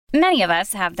Many of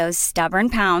us have those stubborn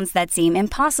pounds that seem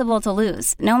impossible to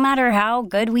lose, no matter how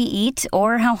good we eat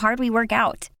or how hard we work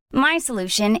out. My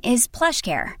solution is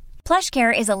PlushCare.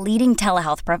 PlushCare is a leading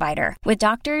telehealth provider with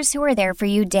doctors who are there for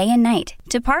you day and night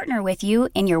to partner with you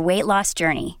in your weight loss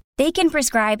journey. They can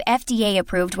prescribe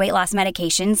FDA-approved weight loss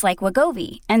medications like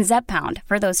Wegovy and Zepbound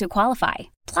for those who qualify.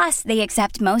 Plus, they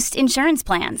accept most insurance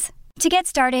plans. To get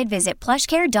started, visit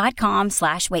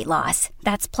plushcare.com/weightloss.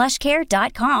 That's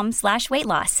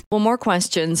plushcare.com/weightloss. Well, more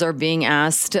questions are being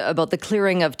asked about the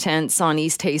clearing of tents on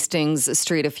East Hastings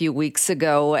Street a few weeks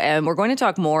ago. And we're going to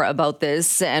talk more about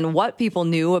this and what people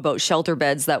knew about shelter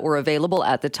beds that were available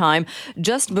at the time.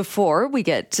 Just before we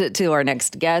get to our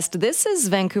next guest, this is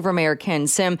Vancouver Mayor Ken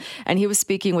Sim, and he was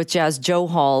speaking with Jazz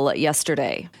Johal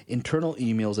yesterday. Internal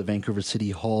emails at Vancouver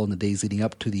City Hall in the days leading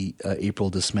up to the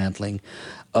April dismantling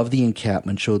of the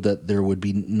encampment showed that there would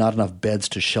be not enough beds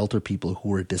to shelter people who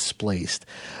were displaced.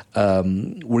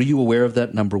 Were you aware of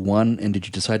that, number one, and did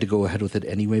you decide to go ahead with it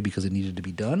anyway because it needed to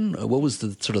be done? What was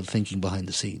the sort of thinking behind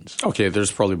the scenes? Okay,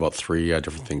 there's probably about three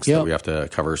different things that we have to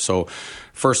cover. So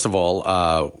first of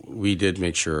all, we did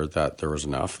make sure that there was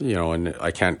enough, and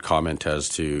I can't comment as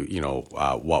to,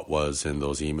 what was in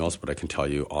those emails, but I can tell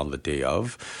you on the day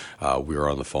of, we were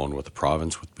on the phone with the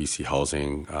province, with BC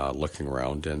Housing, looking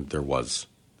around, and there was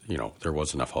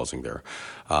enough housing there.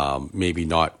 Maybe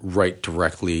not right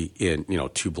directly in,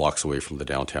 2 blocks away from the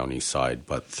downtown east side,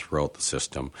 but throughout the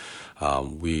system.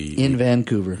 In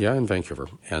Vancouver. Yeah, in Vancouver.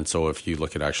 And so if you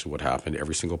look at actually what happened,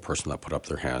 every single person that put up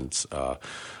their hands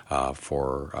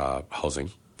for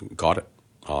housing got it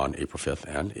on April 5th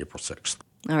and April 6th.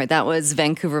 All right, that was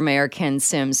Vancouver Mayor Ken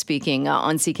Sim speaking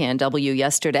on CKNW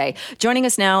yesterday. Joining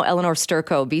us now, Eleanor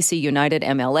Sturko, BC United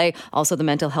MLA, also the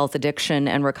mental health addiction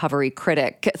and recovery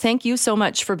critic. Thank you so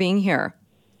much for being here.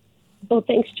 Well,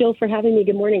 thanks, Jill, for having me.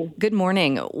 Good morning. Good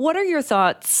morning. What are your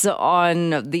thoughts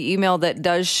on the email that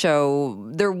does show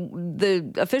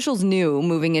the officials knew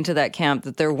moving into that camp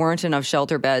that there weren't enough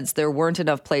shelter beds, there weren't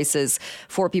enough places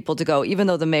for people to go, even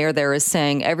though the mayor there is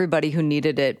saying everybody who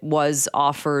needed it was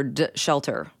offered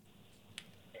shelter?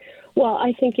 Well,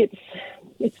 I think it's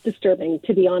disturbing,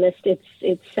 to be honest.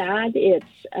 It's sad.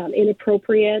 It's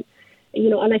inappropriate.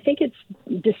 And I think it's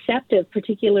deceptive,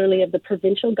 particularly of the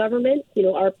provincial government.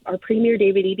 Our Premier,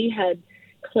 David Eby, had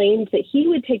claimed that he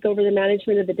would take over the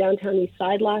management of the downtown east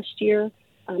side last year.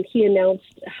 He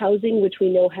announced housing, which we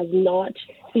know has not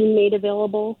been made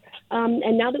available.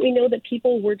 And now that we know that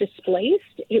people were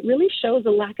displaced, it really shows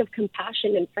a lack of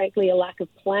compassion and, frankly, a lack of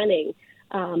planning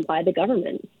by the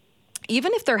government.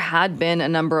 Even if there had been a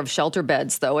number of shelter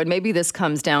beds, though, and maybe this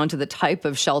comes down to the type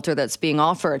of shelter that's being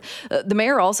offered, the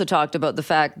mayor also talked about the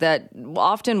fact that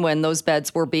often when those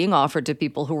beds were being offered to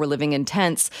people who were living in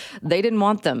tents, they didn't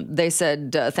want them. They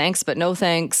said, thanks, but no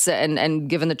thanks, and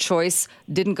given the choice,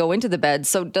 didn't go into the bed.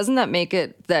 So doesn't that make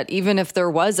it that even if there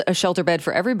was a shelter bed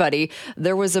for everybody,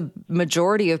 there was a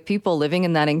majority of people living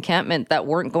in that encampment that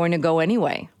weren't going to go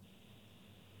anyway?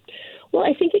 Well,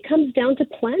 I think it comes down to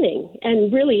planning.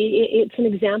 And really, it's an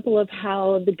example of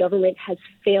how the government has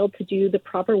failed to do the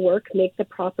proper work, make the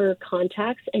proper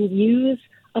contacts, and use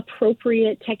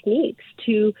appropriate techniques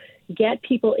to get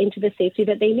people into the safety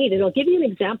that they need. And I'll give you an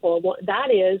example.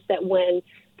 That is that when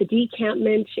the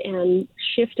decampment and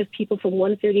shift of people from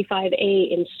 135A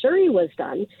in Surrey was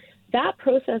done, that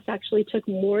process actually took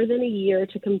more than a year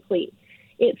to complete.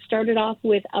 It started off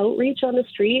with outreach on the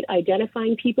street,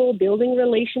 identifying people, building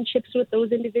relationships with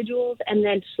those individuals, and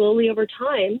then slowly over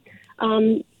time,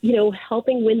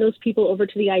 helping win those people over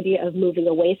to the idea of moving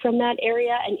away from that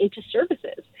area and into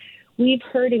services. We've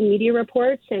heard in media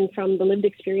reports and from the lived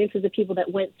experiences of people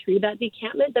that went through that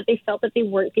decampment that they felt that they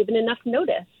weren't given enough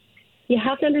notice. You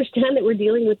have to understand that we're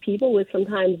dealing with people with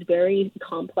sometimes very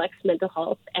complex mental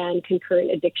health and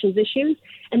concurrent addictions issues,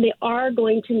 and they are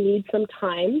going to need some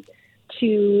time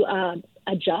to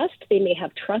adjust. They may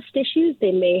have trust issues.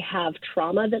 They may have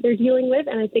trauma that they're dealing with.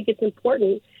 And I think it's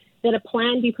important that a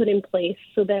plan be put in place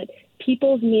so that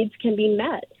people's needs can be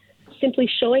met. Simply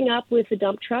showing up with a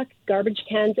dump truck, garbage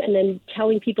cans, and then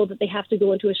telling people that they have to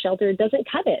go into a shelter doesn't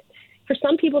cut it. For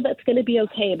some people, that's going to be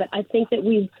okay. But I think that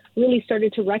we've really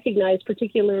started to recognize,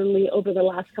 particularly over the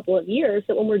last couple of years,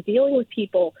 that when we're dealing with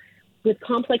people with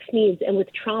complex needs and with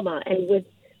trauma and with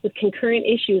concurrent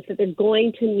issues, that they're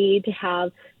going to need to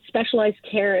have specialized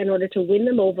care in order to win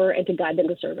them over and to guide them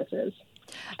to services.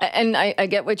 And I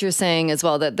get what you're saying as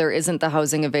well, that there isn't the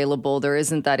housing available, there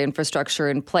isn't that infrastructure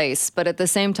in place. But at the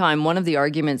same time, one of the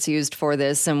arguments used for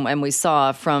this, and we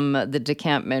saw from the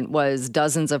decampment, was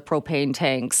dozens of propane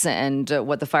tanks and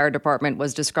what the fire department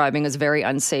was describing as very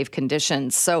unsafe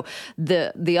conditions. So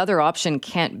the other option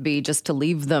can't be just to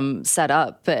leave them set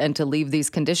up and to leave these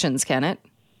conditions, can it?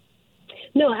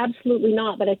 No, absolutely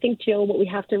not. But I think, Jill, what we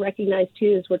have to recognize,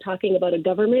 too, is we're talking about a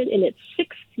government in its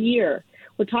sixth year.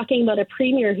 We're talking about a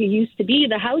premier who used to be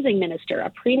the housing minister, a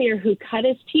premier who cut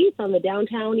his teeth on the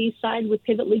downtown east side with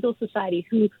Pivot Legal Society,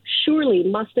 who surely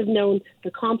must have known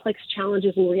the complex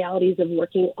challenges and realities of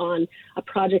working on a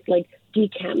project like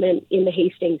decampment in the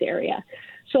Hastings area.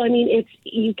 So, I mean,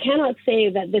 you cannot say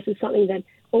that this is something that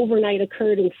overnight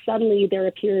occurred and suddenly there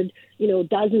appeared,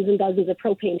 dozens and dozens of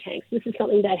propane tanks. This is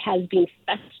something that has been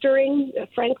festering,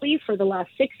 frankly, for the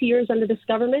last 6 years under this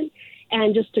government.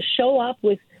 And just to show up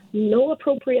with no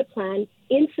appropriate plan,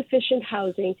 insufficient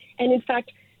housing, and in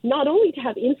fact, not only to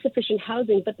have insufficient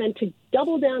housing, but then to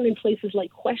double down in places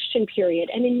like question period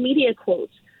and in media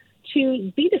quotes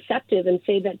to be deceptive and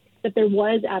say that there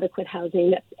was adequate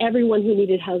housing, that everyone who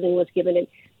needed housing was given it,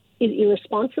 is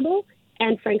irresponsible,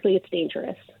 and frankly, it's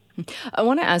dangerous. I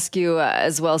want to ask you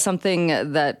as well something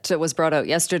that was brought out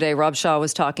yesterday. Rob Shaw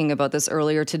was talking about this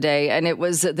earlier today, and it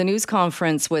was the news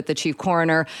conference with the chief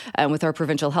coroner and with our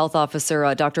provincial health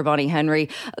officer, Dr. Bonnie Henry.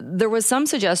 There was some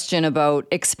suggestion about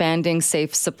expanding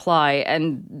safe supply,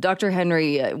 and Dr.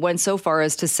 Henry went so far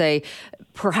as to say,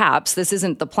 perhaps, this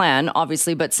isn't the plan,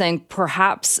 obviously, but saying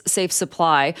perhaps safe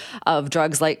supply of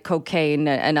drugs like cocaine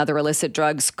and other illicit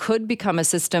drugs could become a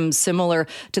system similar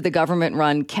to the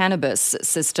government-run cannabis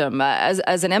system. As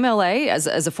an MLA, as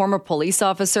a former police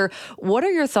officer, what are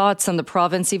your thoughts on the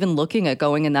province even looking at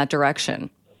going in that direction?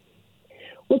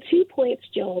 Well, 2 points,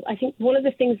 Jill. I think one of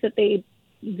the things that they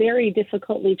very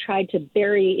difficultly tried to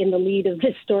bury in the lead of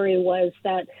this story was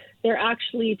that they're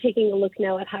actually taking a look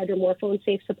now at hydromorphone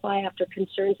safe supply after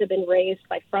concerns have been raised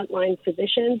by frontline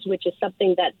physicians, which is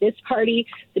something that this party,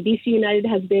 the BC United,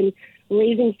 has been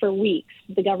raising for weeks.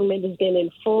 The government has been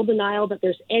in full denial that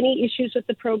there's any issues with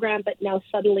the program, but now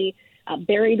suddenly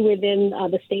buried within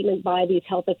the statement by these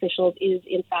health officials is,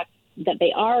 in fact, that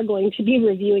they are going to be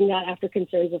reviewing that after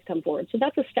concerns have come forward. So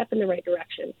that's a step in the right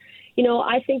direction.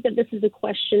 I think that this is a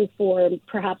question for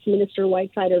perhaps Minister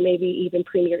Whiteside or maybe even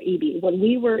Premier Eby. When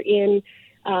we were in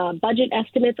budget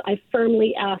estimates, I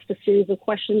firmly asked a series of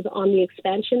questions on the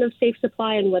expansion of safe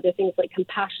supply and whether things like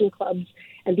compassion clubs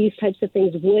and these types of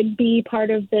things would be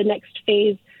part of the next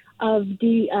phase of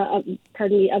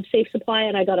safe supply.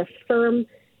 And I got a firm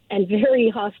and very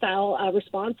hostile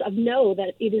response of no,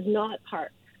 that it is not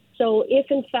part. So if,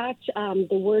 in fact,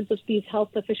 the words of these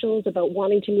health officials about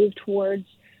wanting to move towards,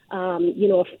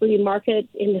 a free market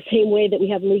in the same way that we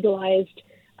have legalized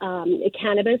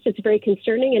cannabis, it's very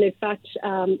concerning. And in fact,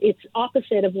 it's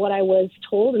opposite of what I was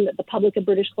told and that the public of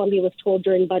British Columbia was told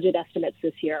during budget estimates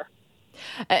this year.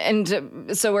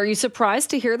 And so are you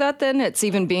surprised to hear that then? It's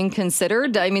even being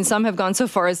considered? I mean, some have gone so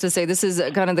far as to say this is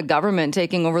kind of the government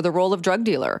taking over the role of drug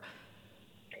dealer.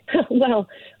 Well,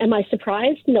 am I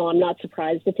surprised? No, I'm not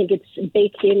surprised. I think it's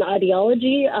baked in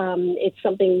ideology. It's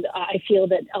something I feel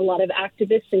that a lot of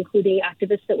activists, including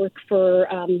activists that work for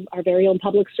our very own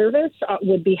public service,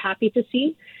 would be happy to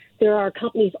see. There are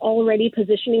companies already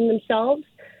positioning themselves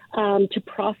to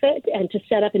profit and to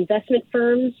set up investment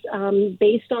firms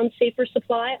based on safer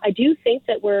supply. I do think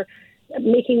that we're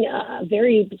making a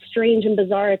very strange and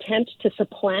bizarre attempt to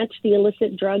supplant the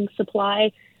illicit drug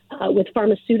supply with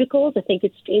pharmaceuticals. I think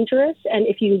it's dangerous. And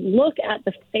if you look at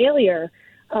the failure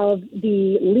of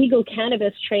the legal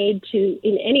cannabis trade to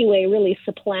in any way really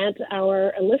supplant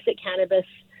our illicit cannabis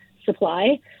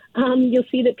supply, you'll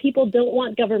see that people don't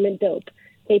want government dope.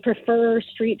 They prefer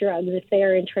street drugs if they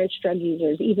are entrenched drug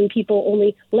users. Even people,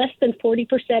 only less than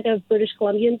 40% of British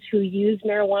Columbians who use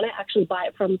marijuana actually buy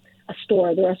it from a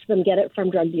store. The rest of them get it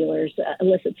from drug dealers,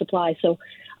 illicit supply. So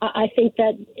I think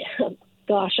that,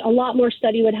 a lot more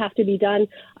study would have to be done.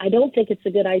 I don't think it's a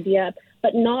good idea,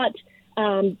 but not,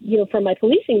 from my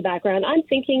policing background, I'm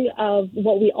thinking of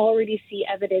what we already see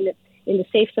evident in the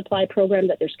safe supply program,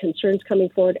 that there's concerns coming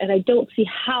forward, and I don't see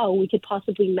how we could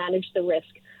possibly manage the risk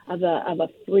of a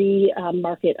free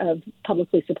market of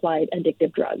publicly supplied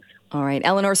addictive drugs. All right.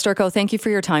 Eleanor Sturko, thank you for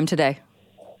your time today.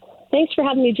 Thanks for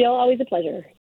having me, Jill. Always a pleasure.